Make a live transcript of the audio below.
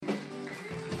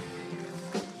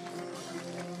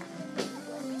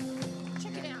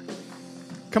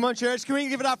Come on, church, can we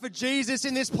give it up for Jesus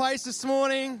in this place this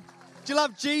morning? Do you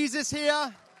love Jesus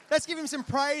here? Let's give him some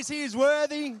praise. He is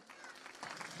worthy.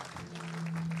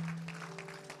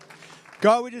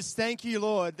 God, we just thank you,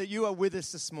 Lord, that you are with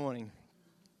us this morning.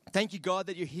 Thank you, God,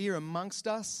 that you're here amongst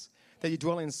us, that you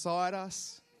dwell inside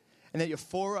us, and that you're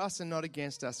for us and not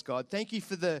against us, God. Thank you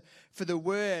for the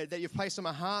word that you've placed on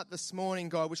my heart this morning,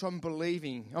 God, which I'm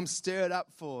believing, I'm stirred up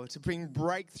for, to bring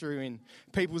breakthrough in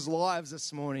people's lives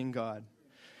this morning, God.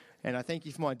 And I thank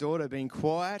you for my daughter being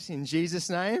quiet in Jesus'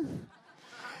 name.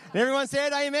 And everyone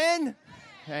said amen?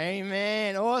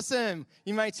 Amen. Awesome.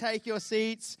 You may take your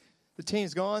seats. The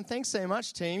team's gone. Thanks so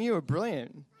much, team. You were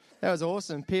brilliant. That was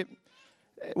awesome. Pip,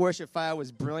 worship fail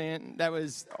was brilliant.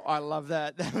 I love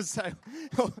that. That was so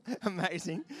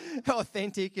amazing,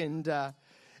 authentic, and it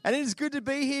is good to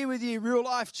be here with you, Real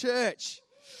Life Church.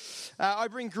 I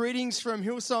bring greetings from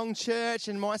Hillsong Church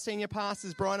and my senior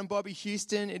pastors, Brian and Bobby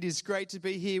Houston. It is great to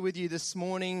be here with you this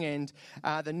morning, and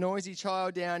the noisy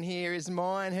child down here is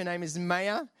mine. Her name is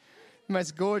Maya, the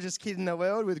most gorgeous kid in the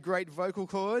world with great vocal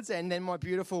cords, and then my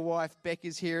beautiful wife, Beck,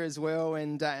 is here as well,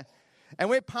 and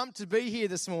we're pumped to be here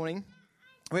this morning.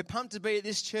 We're pumped to be at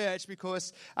this church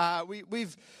because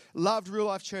we've loved Real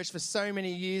Life Church for so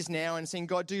many years now and seen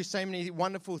God do so many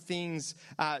wonderful things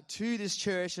to this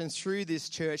church and through this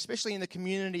church, especially in the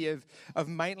community of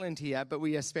Maitland here. But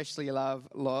we especially love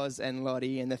Loz and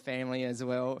Lottie and the family as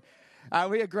well.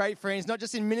 We are great friends, not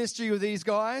just in ministry with these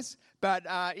guys, but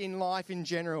in life in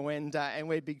general. And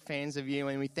we're big fans of you.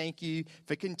 And we thank you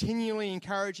for continually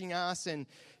encouraging us and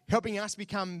helping us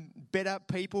become better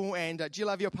people. And do you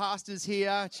love your pastors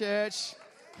here, church?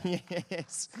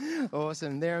 Yes.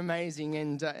 Awesome. They're amazing.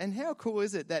 And how cool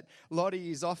is it that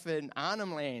Lottie is off in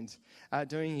Arnhem Land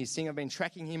doing his thing? I've been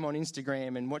tracking him on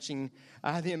Instagram and watching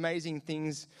the amazing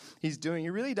things he's doing. He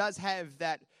really does have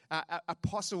that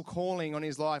apostle calling on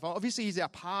his life. Obviously, he's our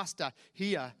pastor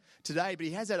here today, but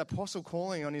he has that apostle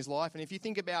calling on his life. And if you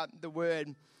think about the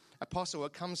word apostle,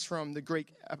 it comes from the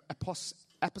Greek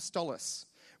apostolos,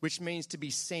 which means to be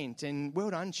sent. And well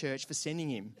done, church, for sending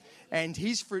him. And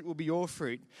his fruit will be your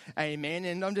fruit. Amen.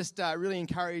 And I'm just really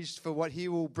encouraged for what he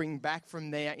will bring back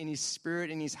from there in his spirit,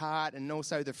 in his heart, and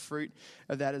also the fruit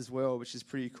of that as well, which is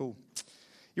pretty cool.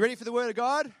 You ready for the word of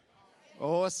God?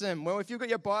 Awesome. Well, if you've got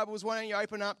your Bibles, why don't you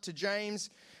open up to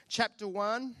James chapter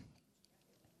 1,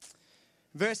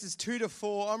 verses 2 to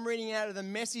 4. I'm reading out of the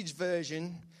Message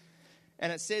version,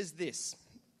 and it says this: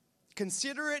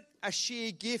 "Consider it a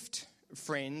sheer gift,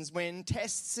 friends, when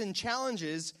tests and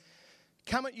challenges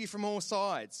come at you from all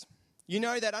sides. You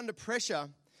know that under pressure,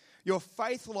 your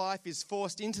faith life is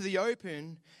forced into the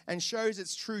open and shows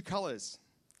its true colours.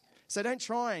 So don't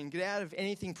try and get out of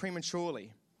anything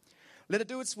prematurely. Let it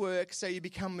do its work so you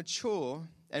become mature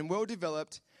and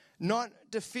well-developed, not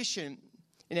deficient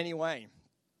in any way."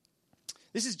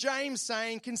 This is James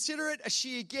saying, consider it a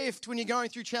sheer gift when you're going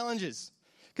through challenges.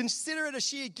 Consider it a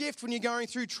sheer gift when you're going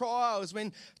through trials,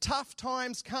 when tough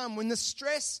times come, when the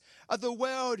stress of the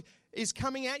world is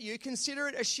coming at you. Consider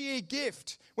it a sheer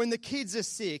gift when the kids are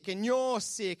sick and you're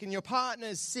sick and your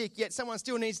partner's sick, yet someone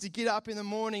still needs to get up in the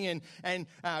morning and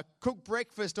cook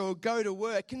breakfast or go to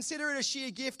work. Consider it a sheer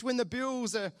gift when the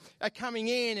bills are coming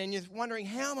in and you're wondering,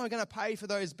 how am I going to pay for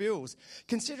those bills?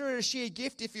 Consider it a sheer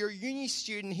gift if you're a uni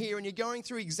student here and you're going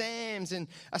through exams and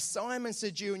assignments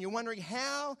are due and you're wondering,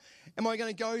 how am I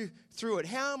going to go through it?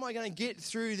 How am I going to get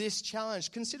through this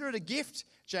challenge? Consider it a gift,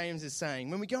 James is saying,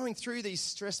 when we're going through these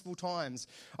stressful times.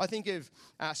 I think of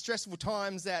stressful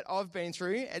times that I've been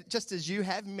through, just as you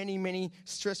have, many, many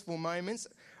stressful moments.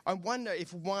 I wonder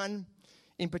if one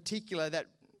in particular that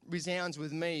resounds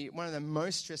with me, one of the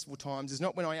most stressful times, is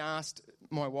not when I asked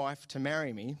my wife to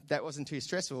marry me. That wasn't too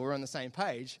stressful. We're on the same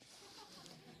page.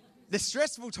 The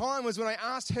stressful time was when I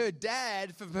asked her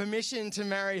dad for permission to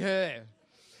marry her.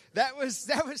 That was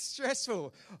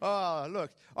stressful. Oh,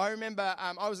 look, I remember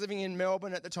I was living in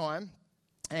Melbourne at the time,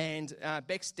 and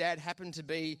Beck's dad happened to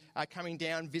be coming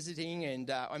down visiting, and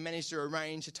I managed to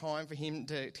arrange a time for him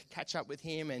to catch up with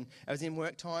him, and it was in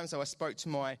work time, so I spoke to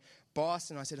my boss,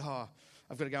 and I said,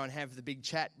 I've got to go and have the big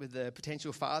chat with the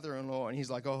potential father-in-law, and he's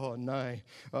like, oh, no.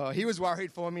 He was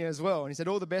worried for me as well, and he said,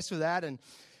 all the best with that, and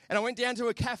I went down to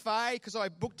a cafe because I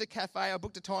booked a cafe. I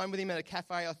booked a time with him at a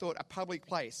cafe. I thought a public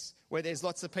place where there's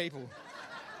lots of people.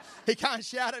 He can't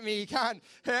shout at me. He can't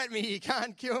hurt me. He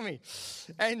can't kill me.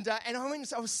 And I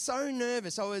went. I was so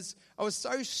nervous. I was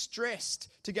so stressed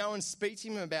to go and speak to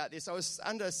him about this. I was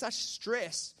under such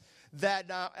stress that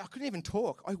I couldn't even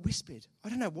talk. I whispered. I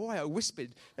don't know why I whispered.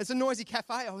 It's a noisy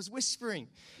cafe. I was whispering.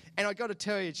 And I got to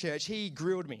tell you, church, he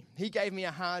grilled me. He gave me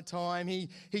a hard time. He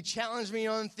challenged me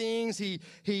on things.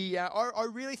 I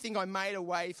really think I made a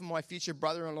way for my future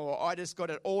brother-in-law. I just got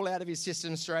it all out of his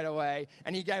system straight away,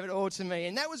 and he gave it all to me.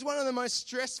 And that was one of the most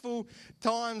stressful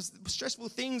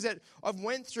things that I've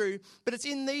went through. But it's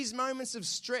in these moments of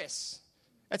stress,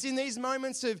 it's in these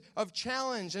moments of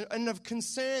challenge and of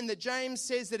concern that James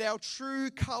says that our true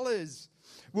colours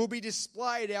will be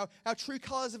displayed. Our true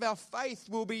colours of our faith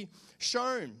will be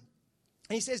shown.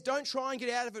 And he says, don't try and get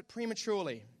out of it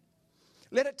prematurely.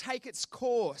 Let it take its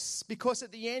course, because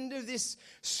at the end of this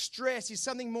stress is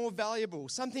something more valuable,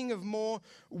 something of more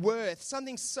worth,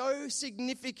 something so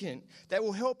significant that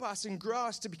will help us and grow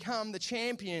us to become the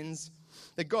champions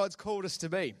that God's called us to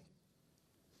be.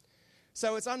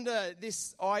 So it's under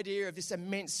this idea of this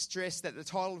immense stress that the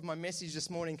title of my message this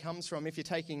morning comes from. If you're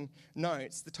taking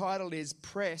notes, the title is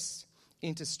Press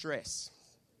into Stress.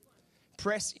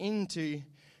 Press into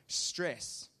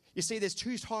stress. You see, there's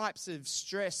two types of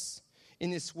stress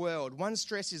in this world. One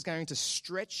stress is going to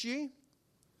stretch you,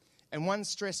 and one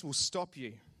stress will stop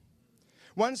you.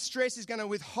 One stress is going to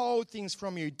withhold things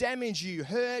from you, damage you,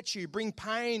 hurt you, bring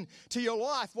pain to your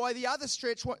life. While the other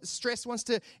stress wants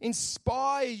to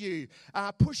inspire you,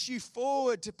 push you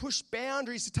forward, to push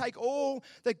boundaries, to take all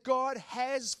that God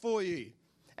has for you.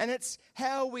 And it's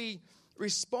how we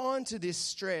respond to this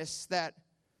stress that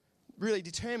really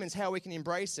determines how we can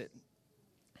embrace it.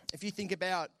 If you think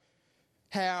about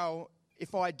how,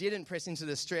 if I didn't press into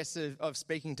the stress of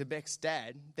speaking to Beck's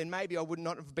dad, then maybe I would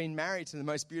not have been married to the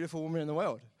most beautiful woman in the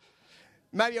world.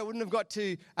 Maybe I wouldn't have got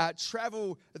to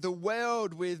travel the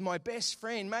world with my best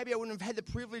friend. Maybe I wouldn't have had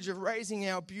the privilege of raising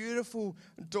our beautiful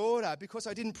daughter because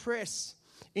I didn't press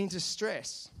into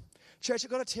stress. Church, I've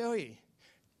got to tell you,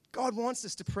 God wants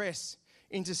us to press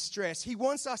into stress. He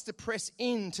wants us to press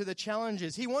into the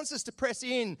challenges. He wants us to press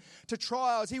in to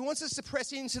trials. He wants us to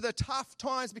press into the tough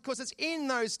times, because it's in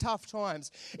those tough times,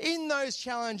 in those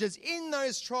challenges, in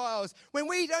those trials, when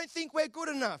we don't think we're good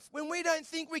enough, when we don't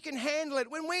think we can handle it,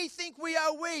 when we think we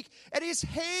are weak, it is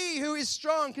He who is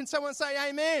strong. Can someone say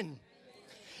amen?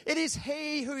 It is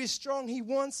He who is strong. He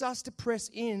wants us to press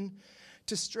in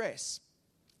to stress.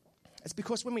 It's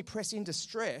because when we press into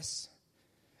stress,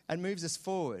 it moves us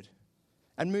forward,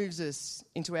 and moves us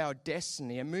into our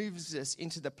destiny, and moves us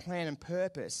into the plan and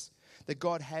purpose that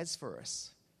God has for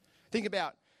us. Think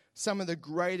about some of the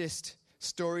greatest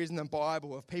stories in the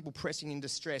Bible of people pressing into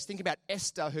stress. Think about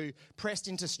Esther, who pressed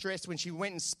into stress when she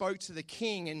went and spoke to the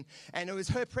king, and it was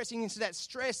her pressing into that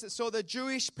stress that saw the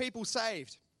Jewish people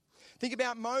saved. Think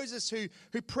about Moses,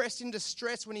 who pressed into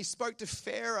stress when he spoke to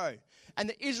Pharaoh, and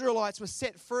the Israelites were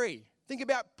set free. Think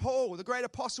about Paul, the great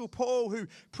apostle Paul, who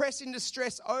pressed into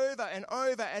stress over and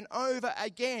over and over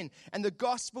again. And the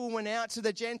gospel went out to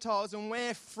the Gentiles, and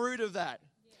we're fruit of that.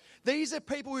 Yeah. These are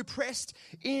people who pressed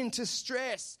into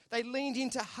stress. They leaned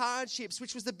into hardships,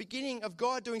 which was the beginning of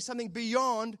God doing something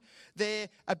beyond their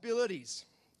abilities.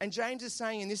 And James is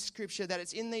saying in this scripture that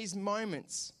it's in these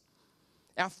moments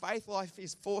our faith life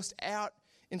is forced out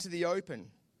into the open.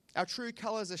 Our true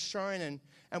colours are shown,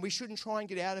 and we shouldn't try and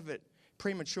get out of it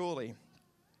prematurely.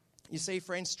 You see,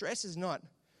 friends, stress is not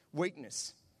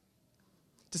weakness.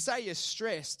 To say you're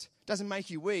stressed doesn't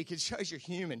make you weak. It shows you're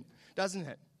human, doesn't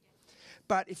it?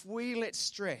 But if we let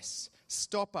stress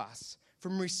stop us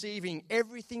from receiving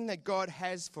everything that God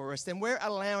has for us, then we're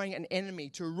allowing an enemy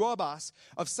to rob us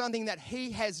of something that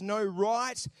he has no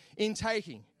right in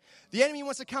taking. The enemy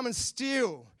wants to come and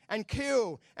steal and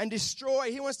kill and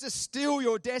destroy. He wants to steal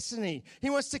your destiny. He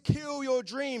wants to kill your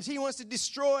dreams. He wants to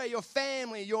destroy your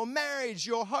family, your marriage,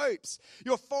 your hopes,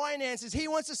 your finances. He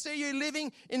wants to see you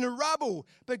living in the rubble.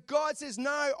 But God says,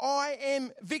 no, I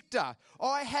am victor.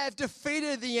 I have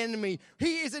defeated the enemy.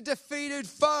 He is a defeated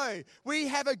foe. We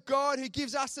have a God who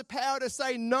gives us the power to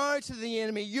say no to the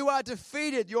enemy. You are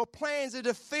defeated. Your plans are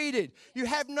defeated. You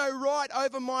have no right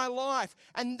over my life.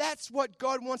 And that's what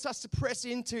God wants us to press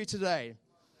into today.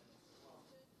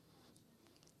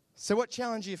 So what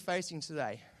challenge are you facing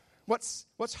today? What's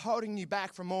holding you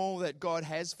back from all that God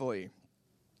has for you?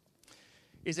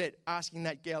 Is it asking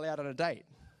that girl out on a date?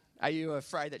 Are you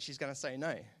afraid that she's going to say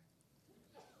no?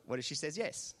 What if she says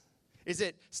yes? Is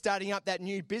it starting up that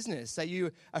new business? Are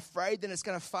you afraid that it's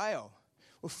going to fail?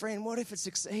 Well, friend, what if it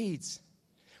succeeds?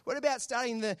 What about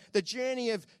starting the journey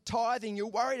of tithing? You're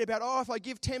worried about, if I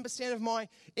give 10% of my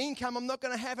income, I'm not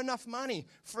going to have enough money.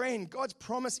 Friend, God's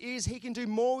promise is He can do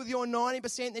more with your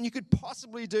 90% than you could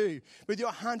possibly do with your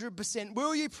 100%.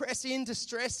 Will you press into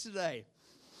stress today?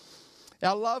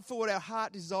 Our love for what our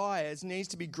heart desires needs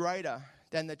to be greater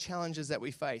than the challenges that we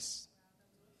face.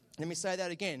 Let me say that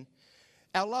again.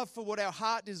 Our love for what our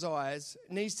heart desires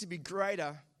needs to be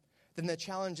greater than the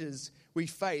challenges we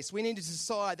face. We need to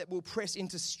decide that we'll press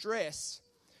into stress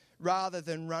rather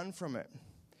than run from it.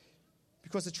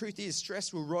 Because the truth is,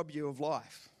 stress will rob you of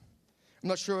life. I'm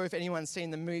not sure if anyone's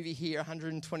seen the movie here,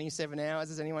 127 Hours.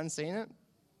 Has anyone seen it?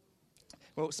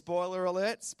 Well, spoiler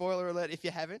alert if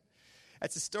you haven't.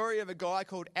 It's a story of a guy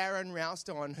called Aaron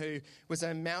Ralston who was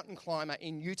a mountain climber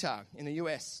in Utah in the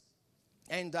US.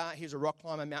 And he was a rock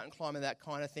climber, mountain climber, that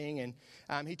kind of thing.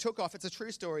 And he took off, it's a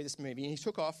true story, this movie, and he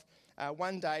took off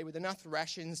one day with enough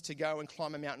rations to go and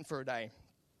climb a mountain for a day.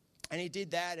 And he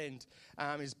did that, and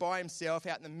he was by himself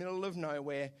out in the middle of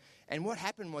nowhere. And what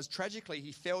happened was, tragically,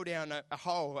 he fell down a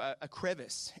hole, a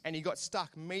crevice, and he got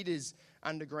stuck meters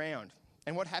underground.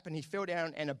 And what happened, he fell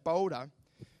down and a boulder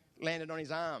landed on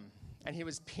his arm. And he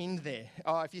was pinned there.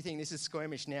 Oh, if you think this is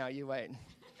squirmish now, you wait.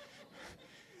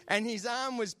 And his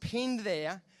arm was pinned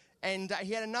there, and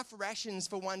he had enough rations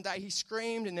for one day. He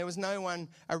screamed, and there was no one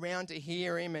around to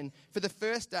hear him. And for the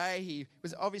first day, he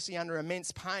was obviously under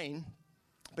immense pain,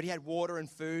 but he had water and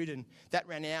food, and that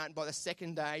ran out. And by the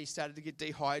second day, he started to get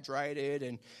dehydrated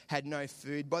and had no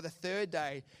food. By the third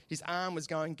day, his arm was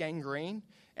going gangrene,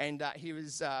 and he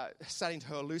was starting to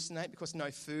hallucinate because no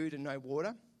food and no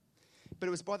water. But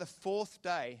it was by the fourth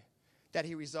day that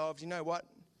he resolved, you know what?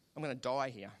 I'm going to die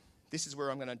here. This is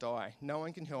where I'm going to die. No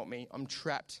one can help me. I'm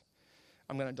trapped.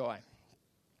 I'm going to die.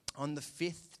 On the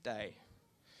fifth day,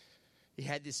 he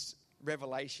had this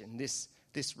revelation, this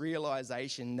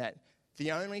realization that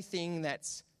the only thing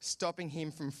that's stopping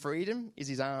him from freedom is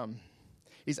his arm.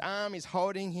 His arm is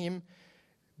holding him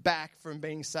back from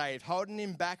being saved, holding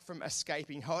him back from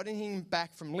escaping, holding him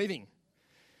back from living.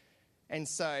 And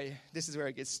so this is where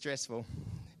it gets stressful.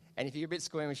 And if you're a bit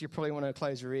squeamish, you probably want to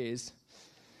close your ears.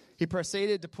 He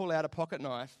proceeded to pull out a pocket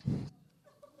knife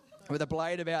with a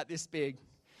blade about this big.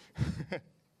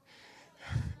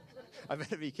 I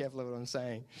better be careful of what I'm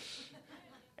saying.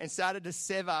 And started to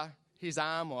sever his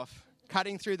arm off,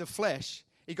 cutting through the flesh.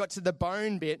 He got to the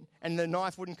bone bit, and the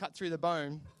knife wouldn't cut through the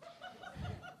bone.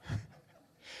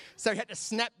 So he had to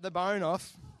snap the bone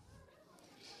off.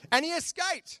 And he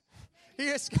escaped.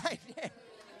 Yeah.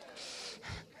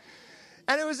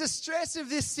 And it was the stress of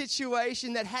this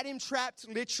situation that had him trapped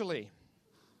literally,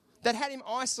 that had him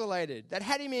isolated, that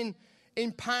had him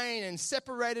in pain and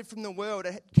separated from the world.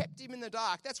 It kept him in the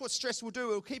dark. That's what stress will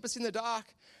do. It will keep us in the dark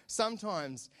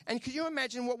sometimes. And could you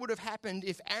imagine what would have happened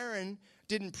if Aaron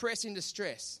didn't press into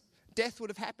stress? Death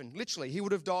would have happened, literally. He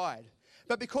would have died.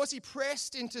 But because he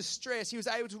pressed into stress, he was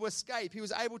able to escape. He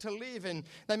was able to live, and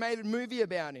they made a movie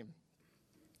about him.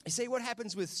 You see, what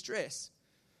happens with stress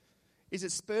is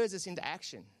it spurs us into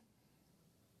action.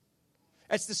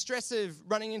 It's the stress of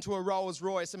running into a Rolls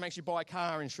Royce that makes you buy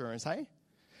car insurance, hey?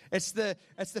 It's the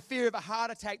fear of a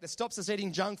heart attack that stops us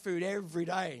eating junk food every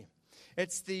day.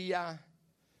 It's the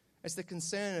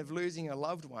concern of losing a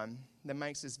loved one that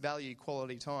makes us value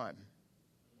quality time.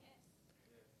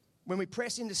 When we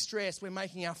press into stress, we're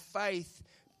making our faith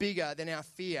bigger than our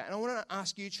fear. And I want to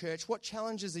ask you, church, what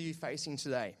challenges are you facing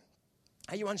today?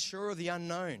 Are you unsure of the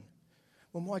unknown?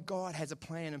 Well, my God has a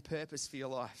plan and purpose for your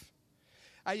life.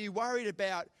 Are you worried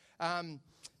about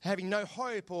having no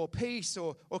hope or peace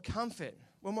or comfort?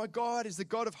 Well, my God is the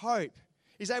God of hope.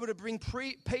 He's able to bring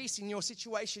peace in your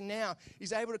situation now.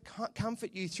 He's able to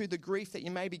comfort you through the grief that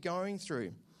you may be going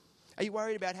through. Are you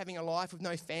worried about having a life with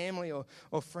no family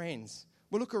or friends?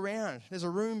 Well, look around. There's a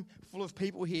room full of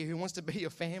people here who wants to be your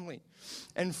family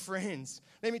and friends.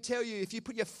 Let me tell you, if you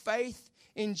put your faith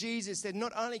in Jesus, that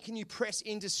not only can you press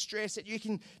into stress, that you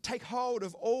can take hold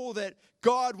of all that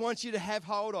God wants you to have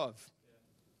hold of.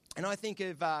 And I think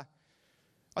of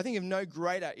no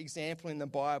greater example in the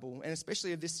Bible, and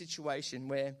especially of this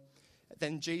situation,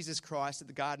 than Jesus Christ at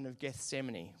the Garden of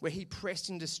Gethsemane, where he pressed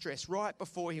into stress right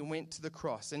before he went to the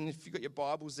cross. And if you've got your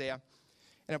Bibles there,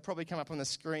 and it'll probably come up on the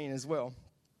screen as well,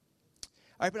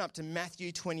 open up to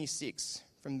Matthew 26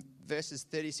 from verses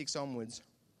 36 onwards.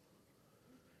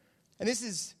 And this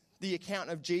is the account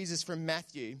of Jesus from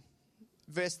Matthew,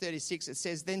 verse 36. It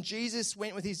says, "Then Jesus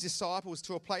went with his disciples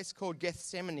to a place called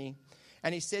Gethsemane,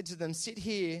 and he said to them, 'Sit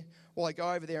here while I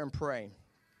go over there and pray.'"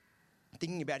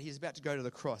 Thinking about he's about to go to the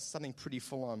cross, something pretty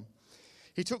full on.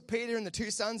 He took Peter and the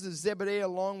two sons of Zebedee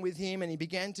along with him, and he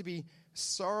began to be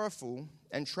sorrowful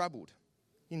and troubled.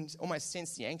 He almost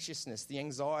sensed the anxiousness, the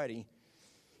anxiety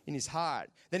in his heart.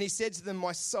 Then he said to them,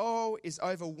 "My soul is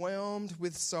overwhelmed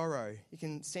with sorrow." You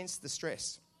can sense the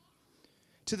stress.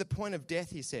 "To the point of death,"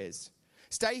 he says.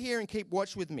 "Stay here and keep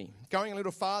watch with me." Going a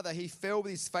little farther, he fell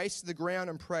with his face to the ground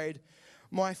and prayed,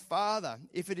 "My Father,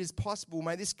 if it is possible,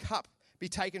 may this cup be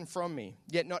taken from me,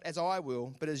 yet not as I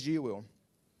will, but as you will."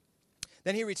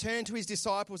 Then he returned to his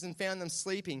disciples and found them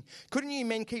sleeping. Couldn't you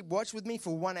men keep watch with me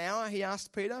for 1 hour? He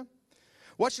asked Peter.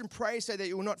 Watch and pray so that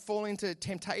you will not fall into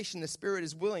temptation. The spirit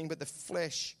is willing, but the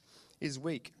flesh is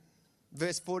weak.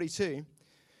 Verse 42.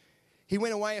 He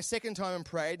went away a second time and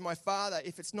prayed, My Father,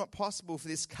 if it's not possible for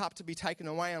this cup to be taken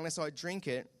away unless I drink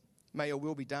it, may your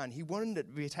will be done. He wanted it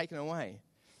to be taken away.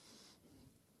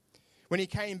 When he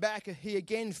came back, he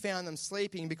again found them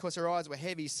sleeping because their eyes were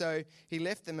heavy. So he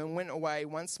left them and went away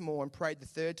once more and prayed the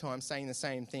third time, saying the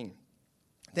same thing.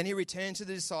 Then he returned to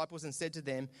the disciples and said to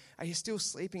them, Are you still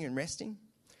sleeping and resting?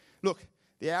 Look,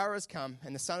 the hour has come,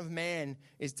 and the Son of Man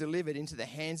is delivered into the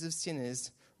hands of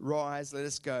sinners. Rise, let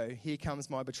us go. Here comes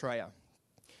my betrayer.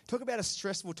 Talk about a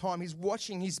stressful time. He's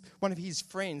watching one of his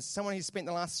friends, someone he's spent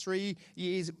the last 3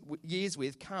 years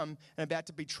with, come and about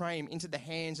to betray him into the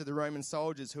hands of the Roman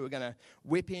soldiers who are going to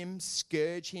whip him,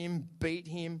 scourge him, beat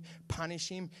him, punish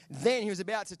him. Then he was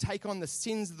about to take on the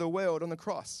sins of the world on the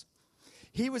cross.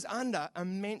 He was under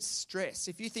immense stress.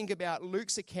 If you think about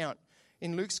Luke's account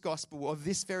in Luke's gospel of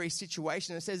this very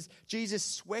situation, it says Jesus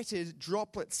sweated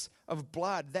droplets of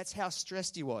blood. That's how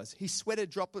stressed he was. He sweated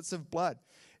droplets of blood.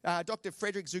 Dr.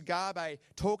 Frederick Zugabe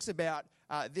talks about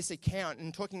this account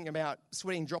and talking about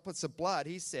sweating droplets of blood.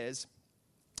 He says,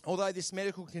 although this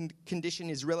medical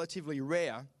condition is relatively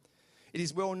rare, it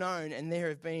is well known and there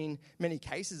have been many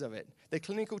cases of it. The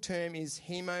clinical term is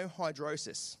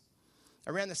hemohydrosis.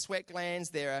 Around the sweat glands,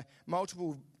 there are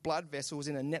multiple blood vessels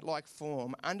in a net-like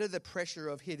form. Under the pressure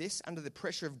of, hear this, under the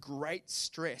pressure of great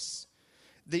stress,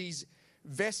 these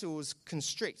vessels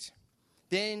constrict.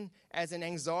 Then, as an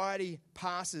anxiety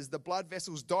passes, the blood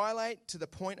vessels dilate to the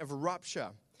point of rupture.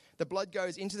 The blood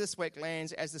goes into the sweat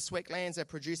glands. As the sweat glands are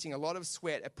producing a lot of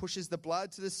sweat, it pushes the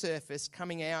blood to the surface,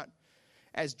 coming out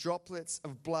as droplets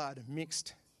of blood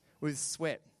mixed with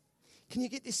sweat. Can you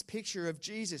get this picture of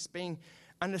Jesus being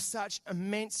under such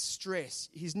immense stress?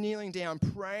 He's kneeling down,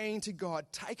 praying to God,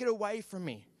 take it away from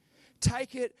me.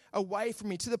 Take it away from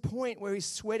me, to the point where he's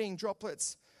sweating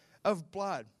droplets of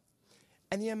blood.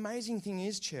 And the amazing thing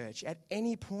is, church, at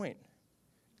any point,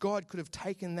 God could have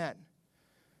taken that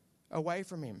away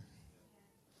from him.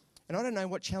 And I don't know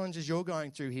what challenges you're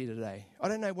going through here today. I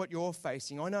don't know what you're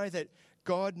facing. I know that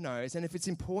God knows, and if it's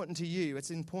important to you,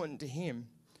 it's important to him.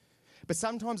 But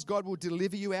sometimes God will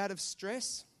deliver you out of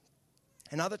stress,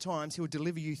 and other times he will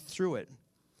deliver you through it.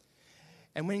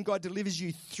 And when God delivers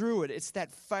you through it, it's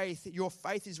that faith. Your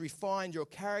faith is refined, your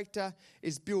character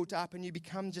is built up, and you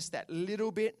become just that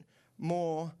little bit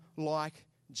more like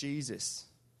Jesus.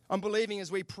 I'm believing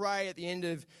as we pray at the end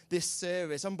of this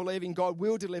service, I'm believing God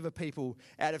will deliver people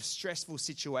out of stressful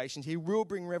situations. He will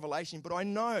bring revelation, but I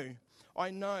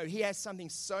know he has something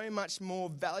so much more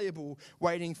valuable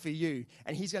waiting for you.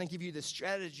 And he's going to give you the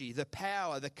strategy, the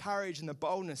power, the courage, and the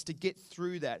boldness to get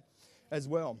through that as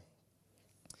well.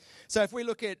 So if we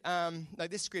look at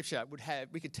this scripture,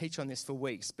 we could teach on this for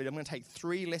weeks, but I'm going to take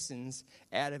 3 lessons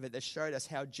out of it that showed us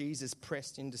how Jesus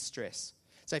pressed into stress.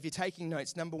 So if you're taking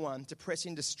notes, number 1, to press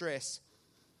into stress,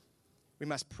 we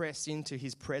must press into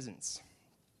his presence.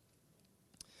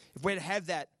 If we're to have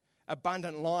that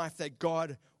abundant life that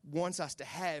God wants us to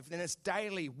have, then it's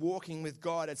daily walking with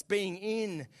God. It's being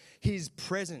in his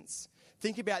presence.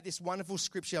 Think about this wonderful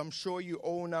scripture. I'm sure you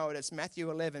all know it. It's Matthew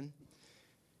 11.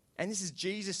 And this is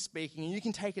Jesus speaking, and you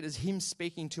can take it as him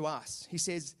speaking to us. He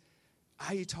says,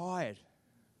 are you tired?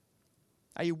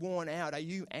 Are you worn out? Are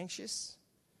you anxious?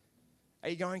 Are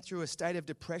you going through a state of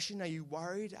depression? Are you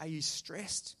worried? Are you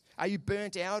stressed? Are you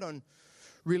burnt out on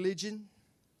religion?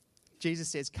 Jesus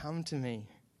says, come to me.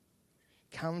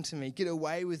 Come to me. Get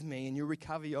away with me and you'll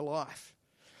recover your life.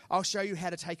 I'll show you how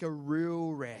to take a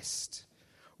real rest.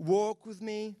 Walk with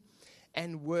me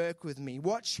and work with me.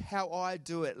 Watch how I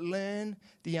do it. Learn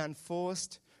the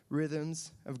unforced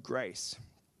rhythms of grace.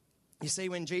 You see,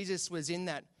 when Jesus was in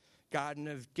that Garden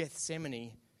of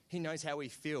Gethsemane, he knows how we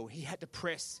feel. He had to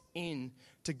press in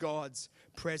to God's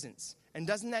presence. And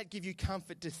doesn't that give you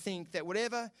comfort to think that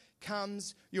whatever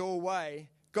comes your way,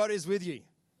 God is with you?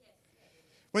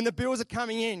 When the bills are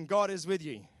coming in, God is with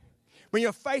you. When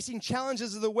you're facing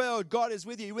challenges of the world, God is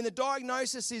with you. When the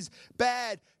diagnosis is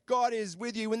bad, God is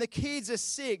with you. When the kids are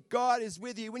sick, God is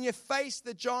with you. When you face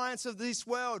the giants of this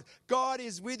world, God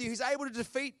is with you. He's able to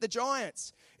defeat the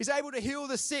giants. He's able to heal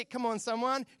the sick. Come on,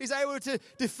 someone. He's able to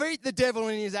defeat the devil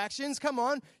in his actions. Come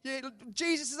on. Yeah,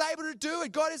 Jesus is able to do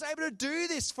it. God is able to do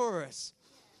this for us.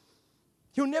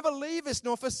 He'll never leave us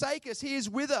nor forsake us. He is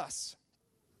with us.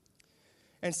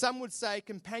 And some would say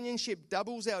companionship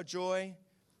doubles our joy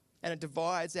and it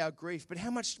divides our grief. But how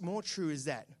much more true is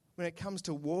that when it comes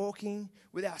to walking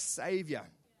with our Savior?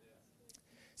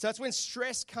 So that's when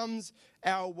stress comes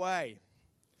our way.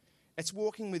 It's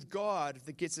walking with God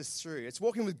that gets us through. It's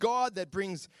walking with God that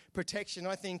brings protection.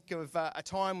 I think of a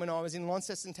time when I was in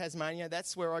Launceston, Tasmania.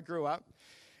 That's where I grew up.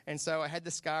 And so I had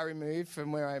the scar removed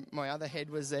from where my other head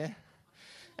was there.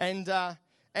 And I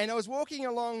was walking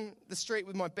along the street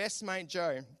with my best mate,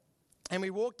 Joe. And we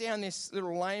walked down this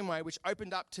little laneway which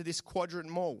opened up to this Quadrant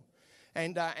Mall.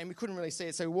 And we couldn't really see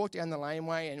it, so we walked down the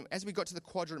laneway, and as we got to the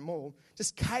Quadrant Mall,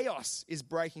 just chaos is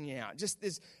breaking out. Just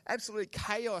there's absolute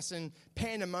chaos and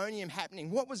pandemonium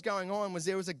happening. What was going on was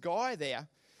there was a guy there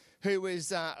who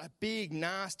was a big,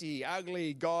 nasty,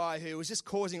 ugly guy who was just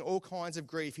causing all kinds of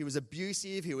grief. He was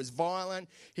abusive, he was violent,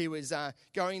 he was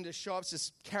going into shops,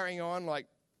 just carrying on like...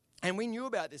 And we knew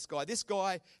about this guy. This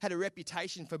guy had a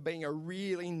reputation for being a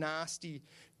really nasty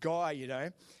guy, you know.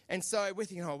 And so we're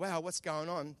thinking, oh, wow, what's going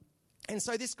on? And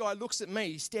so this guy looks at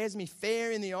me, he stares me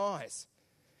fair in the eyes.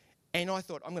 And I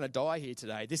thought, I'm going to die here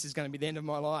today. This is going to be the end of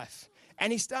my life.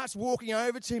 And he starts walking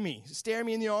over to me, staring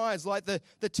me in the eyes like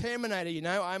the Terminator, you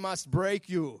know, I must break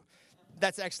you.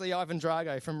 That's actually Ivan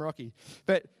Drago from Rocky.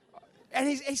 And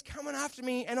he's coming after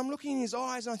me, and I'm looking in his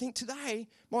eyes, and I think, today,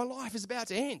 my life is about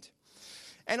to end.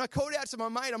 And I called out to my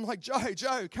mate, I'm like,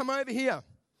 Joe, come over here.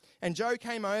 And Joe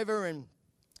came over, and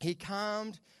he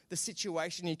calmed the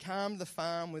situation. He calmed the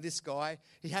farm with this guy.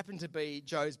 He happened to be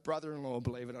Joe's brother-in-law,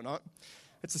 believe it or not.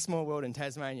 It's a small world in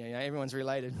Tasmania, you know, everyone's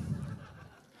related.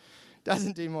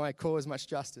 Doesn't do my cause much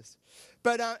justice.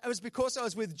 But it was because I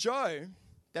was with Joe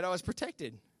that I was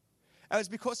protected. It was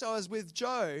because I was with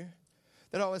Joe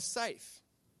that I was safe.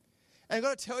 And I've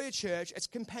got to tell you, church, it's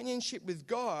companionship with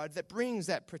God that brings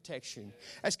that protection.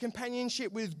 It's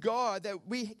companionship with God that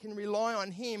we can rely on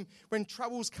Him when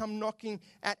troubles come knocking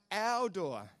at our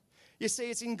door. You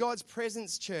see, it's in God's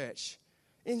presence, church.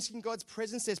 It's in God's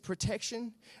presence there's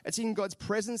protection. It's in God's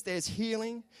presence there's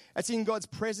healing. It's in God's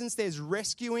presence there's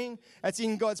rescuing. It's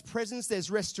in God's presence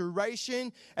there's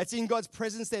restoration. It's in God's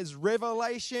presence there's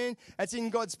revelation. It's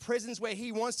in God's presence where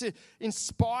He wants to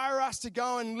inspire us to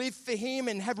go and live for Him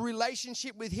and have a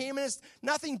relationship with Him. And it's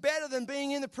nothing better than being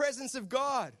in the presence of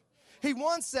God. He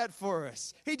wants that for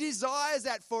us. He desires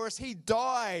that for us. He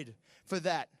died for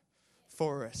that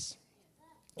for us.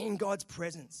 In God's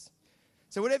presence.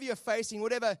 So whatever you're facing,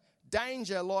 whatever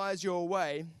danger lies your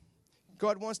way,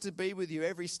 God wants to be with you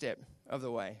every step of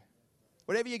the way.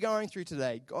 Whatever you're going through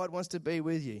today, God wants to be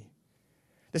with you.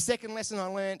 The second lesson I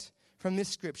learnt from this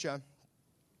scripture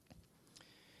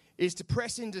is to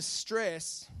press into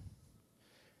stress,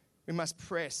 we must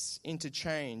press into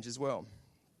change as well.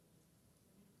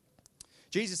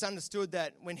 Jesus understood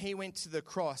that when He went to the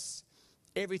cross,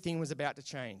 everything was about to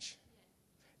change.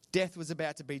 Death was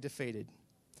about to be defeated.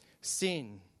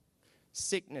 Sin,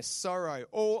 sickness, sorrow,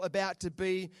 all about to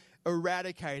be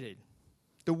eradicated.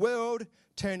 The world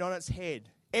turned on its head.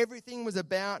 Everything was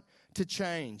about to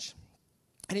change.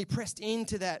 And He pressed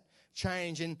into that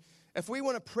change. And if we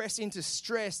want to press into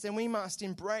stress, then we must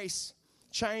embrace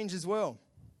change as well.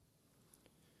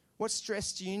 What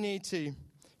stress do you need to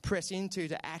press into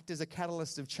to act as a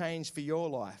catalyst of change for your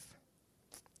life?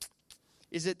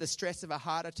 Is it the stress of a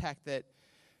heart attack that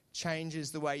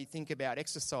changes the way you think about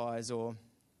exercise or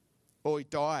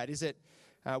diet? Is it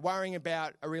worrying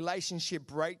about a relationship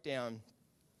breakdown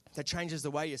that changes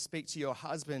the way you speak to your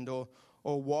husband or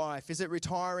wife? Is it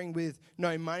retiring with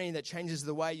no money that changes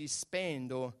the way you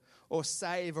spend or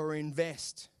save or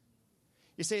invest?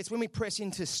 You see, it's when we press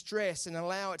into stress and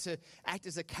allow it to act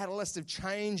as a catalyst of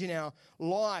change in our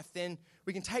life, then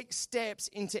we can take steps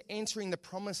into entering the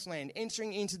promised land,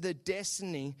 entering into the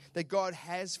destiny that God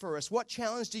has for us. What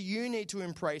challenge do you need to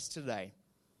embrace today?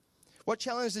 What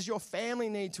challenge does your family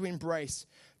need to embrace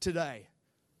today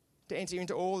to enter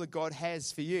into all that God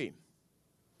has for you?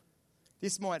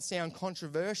 This might sound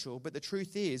controversial, but the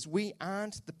truth is we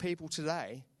aren't the people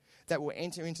today that will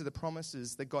enter into the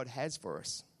promises that God has for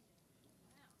us.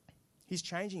 He's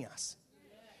changing us.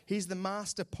 He's the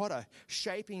master potter,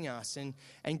 shaping us and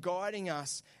guiding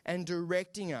us and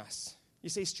directing us. You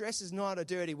see, stress is not a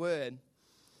dirty word.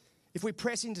 If we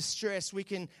press into stress, we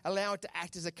can allow it to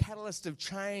act as a catalyst of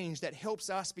change that helps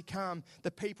us become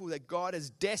the people that God has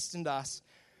destined us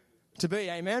to be.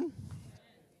 Amen?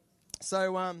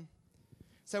 So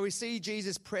we see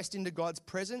Jesus pressed into God's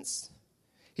presence.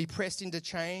 He pressed into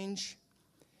change.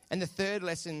 And the third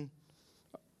lesson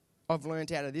I've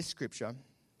learned out of this scripture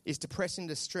is to press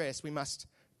into stress, we must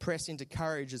press into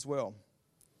courage as well.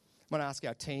 I'm going to ask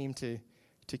our team to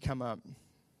come up.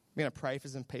 We're going to pray for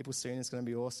some people soon. It's going to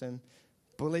be awesome.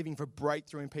 Believing for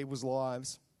breakthrough in people's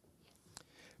lives.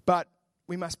 But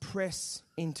we must press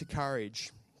into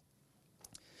courage.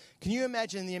 Can you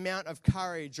imagine the amount of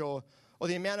courage or or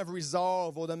the amount of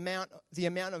resolve or the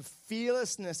amount of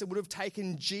fearlessness it would have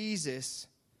taken Jesus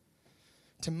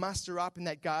to muster up in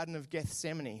that Garden of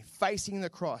Gethsemane, facing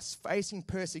the cross, facing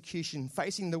persecution,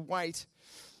 facing the weight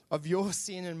of your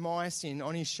sin and my sin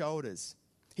on his shoulders.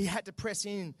 He had to press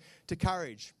in to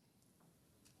courage.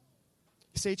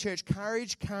 You see, church,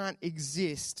 courage can't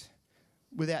exist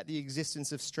without the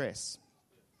existence of stress.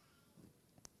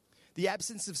 The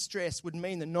absence of stress would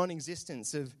mean the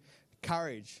non-existence of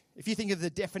courage. If you think of the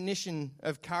definition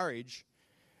of courage,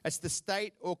 it's the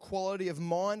state or quality of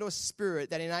mind or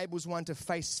spirit that enables one to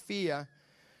face fear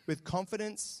with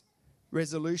confidence,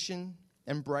 resolution,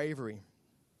 and bravery.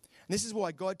 And this is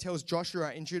why God tells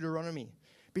Joshua in Deuteronomy,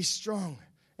 be strong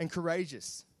and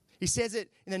courageous. He says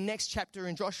it in the next chapter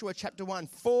in Joshua chapter 1,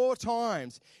 4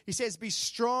 times. He says, be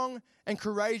strong and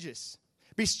courageous.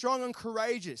 Be strong and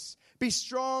courageous. Be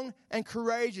strong and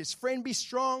courageous. Friend, be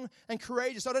strong and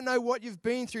courageous. I don't know what you've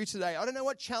been through today. I don't know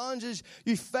what challenges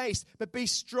you face, but be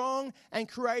strong and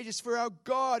courageous, for our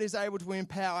God is able to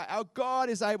empower. Our God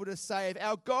is able to save.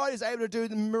 Our God is able to do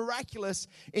the miraculous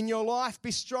in your life.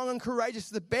 Be strong and courageous.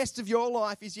 The best of your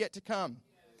life is yet to come.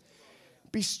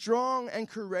 Be strong and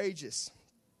courageous.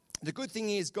 The good thing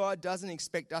is God doesn't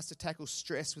expect us to tackle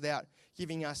stress without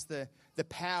giving us the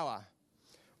power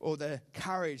or the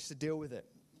courage to deal with it.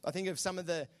 I think of some of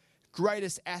the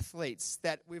greatest athletes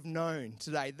that we've known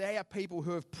today. They are people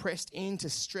who have pressed into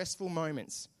stressful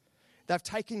moments. They've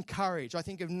taken courage. I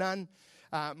think of none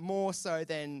more so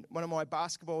than one of my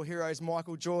basketball heroes,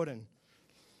 Michael Jordan.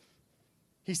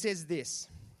 He says this.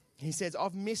 He says,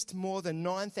 I've missed more than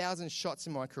 9,000 shots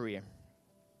in my career.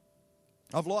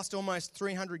 I've lost almost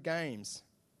 300 games.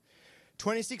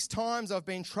 26 times I've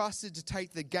been trusted to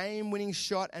take the game-winning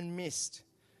shot and missed.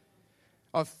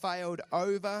 I've failed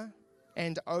over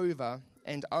and over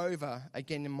and over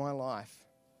again in my life.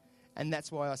 And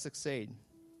that's why I succeed.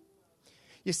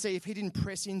 You see, if he didn't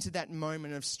press into that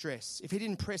moment of stress, if he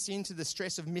didn't press into the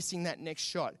stress of missing that next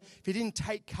shot, if he didn't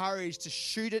take courage to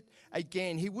shoot it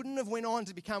again, he wouldn't have went on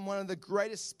to become one of the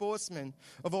greatest sportsmen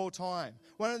of all time,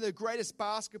 one of the greatest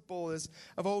basketballers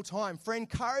of all time. Friend,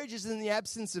 courage isn't the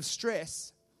absence of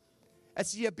stress.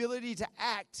 It's the ability to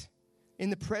act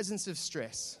in the presence of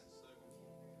stress.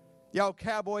 The old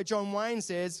cowboy John Wayne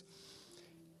says,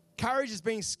 courage is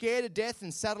being scared to death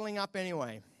and saddling up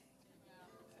anyway.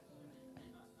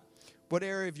 What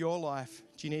area of your life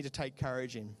do you need to take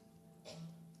courage in?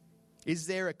 Is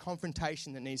there a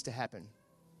confrontation that needs to happen?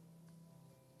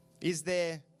 Is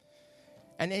there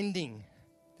an ending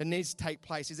that needs to take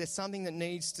place? Is there something that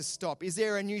needs to stop? Is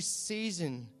there a new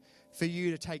season for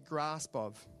you to take grasp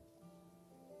of?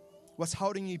 What's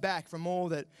holding you back from all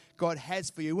that God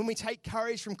has for you? When we take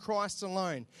courage from Christ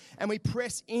alone and we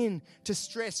press in to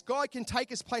stress, God can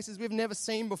take us places we've never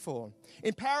seen before.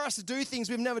 Empower us to do things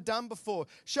we've never done before.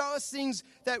 Show us things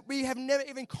that we have never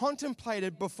even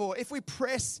contemplated before. If we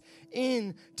press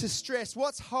in to stress,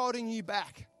 what's holding you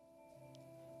back?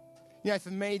 You know,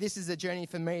 for me, this is a journey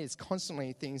for me. It's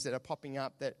constantly things that are popping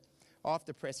up that I have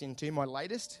to press into.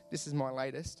 This is my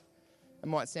latest. It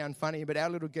might sound funny, but our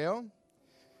little girl,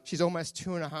 she's almost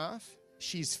 2.5.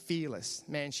 She's fearless.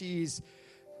 Man,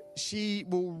 she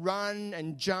will run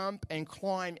and jump and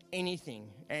climb anything.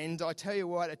 And I tell you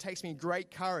what, it takes me great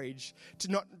courage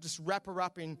to not just wrap her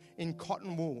up in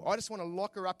cotton wool. I just want to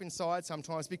lock her up inside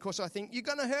sometimes because I think, you're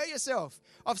going to hurt yourself.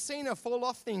 I've seen her fall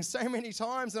off things so many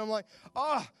times and I'm like,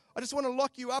 I just want to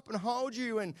lock you up and hold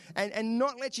you and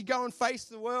not let you go and face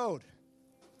the world.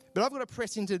 But I've got to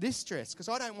press into this stress because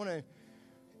I don't want to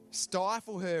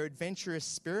stifle her adventurous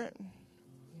spirit.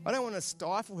 I don't want to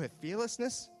stifle her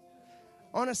fearlessness.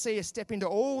 I want to see her step into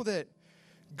all that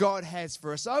God has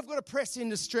for us. So I've got to press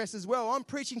into stress as well. I'm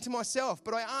preaching to myself,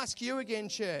 but I ask you again,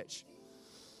 church,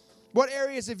 what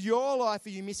areas of your life are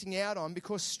you missing out on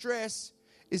because stress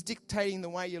is dictating the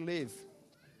way you live?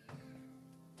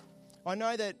 I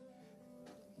know that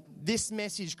this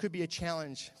message could be a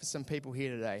challenge for some people here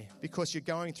today because you're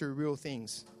going through real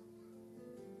things.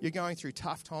 You're going through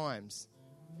tough times.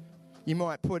 You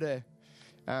might put a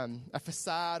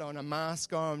facade on, a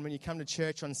mask on when you come to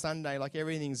church on Sunday like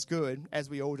everything's good, as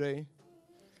we all do.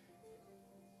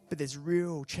 But there's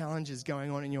real challenges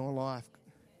going on in your life,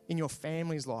 in your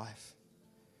family's life,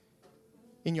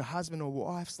 in your husband or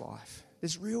wife's life.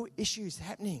 There's real issues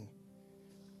happening.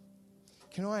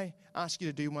 Can I ask you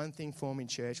to do one thing for me,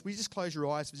 church? Will you just close your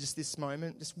eyes for just this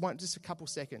moment, just a couple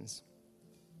seconds?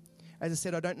 As I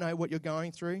said, I don't know what you're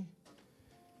going through,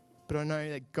 but I know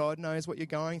that God knows what you're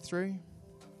going through.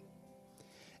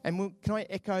 And can I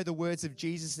echo the words of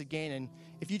Jesus again? And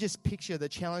if you just picture the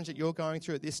challenge that you're going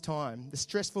through at this time, the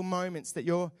stressful moments that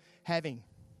you're having,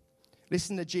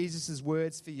 Listen to Jesus'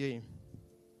 words for you.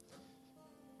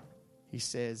 He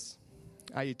says,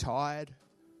 are you tired?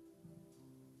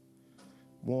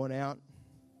 Worn out?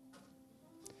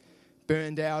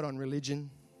 Burned out on religion?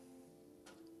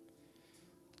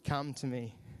 Come to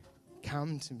me.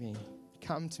 Come to me.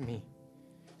 Come to me.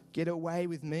 Get away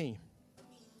with me.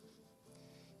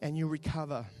 And you'll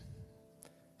recover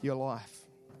your life.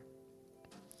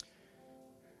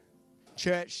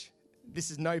 Church,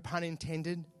 this is no pun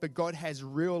intended, but God has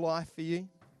real life for you.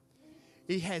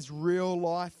 He has real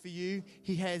life for you.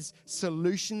 He has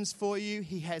solutions for you.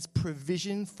 He has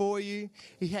provision for you.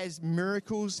 He has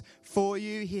miracles for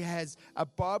you. He has a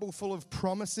Bible full of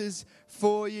promises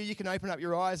for you. You can open up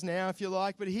your eyes now if you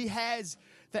like, but He has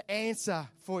the answer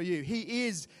for you. He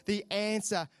is the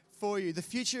answer for you. The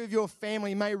future of your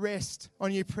family may rest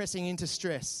on you pressing into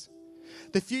stress.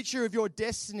 The future of your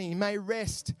destiny may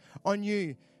rest on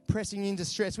you pressing into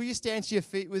stress. Will you stand to your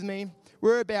feet with me?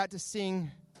 We're about to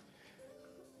sing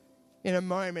in a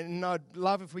moment, and I'd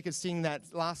love if we could sing that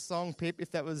last song, Pip, if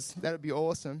that would be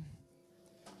awesome.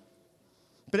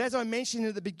 But as I mentioned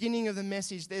at the beginning of the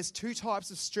message, there's two types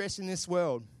of stress in this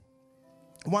world.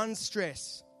 One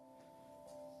stress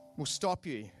will stop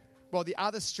you, while the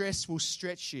other stress will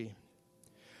stretch you.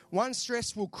 One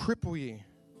stress will cripple you.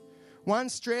 One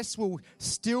stress will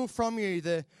steal from you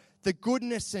the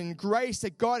goodness and grace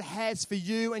that God has for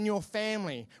you and your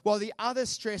family, while the other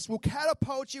stress will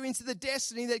catapult you into the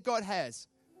destiny that God has.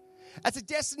 It's a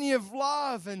destiny of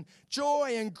love and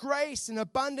joy and grace and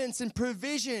abundance and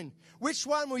provision. Which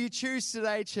one will you choose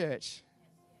today, church?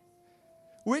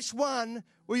 Which one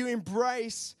will you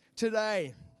embrace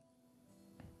today?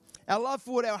 Our love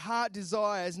for what our heart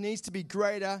desires needs to be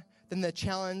greater than the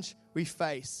challenge we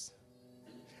face.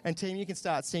 And team, you can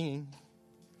start singing.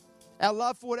 Our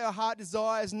love for what our heart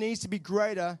desires needs to be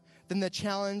greater than the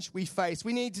challenge we face.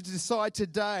 We need to decide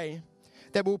today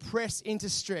that we'll press into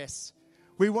stress.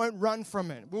 We won't run from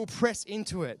it. We'll press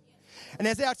into it. And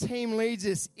as our team leads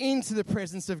us into the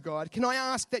presence of God, can I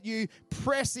ask that you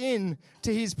press in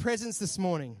to His presence this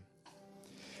morning?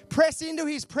 Press into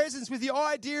His presence with the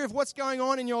idea of what's going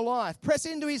on in your life. Press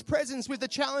into His presence with the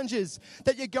challenges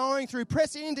that you're going through.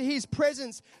 Press into His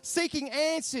presence seeking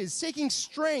answers, seeking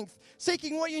strength,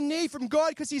 seeking what you need from God,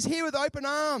 because He's here with open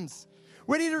arms,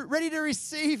 ready to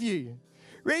receive you,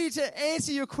 ready to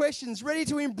answer your questions, ready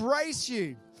to embrace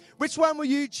you. Which one will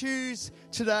you choose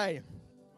today?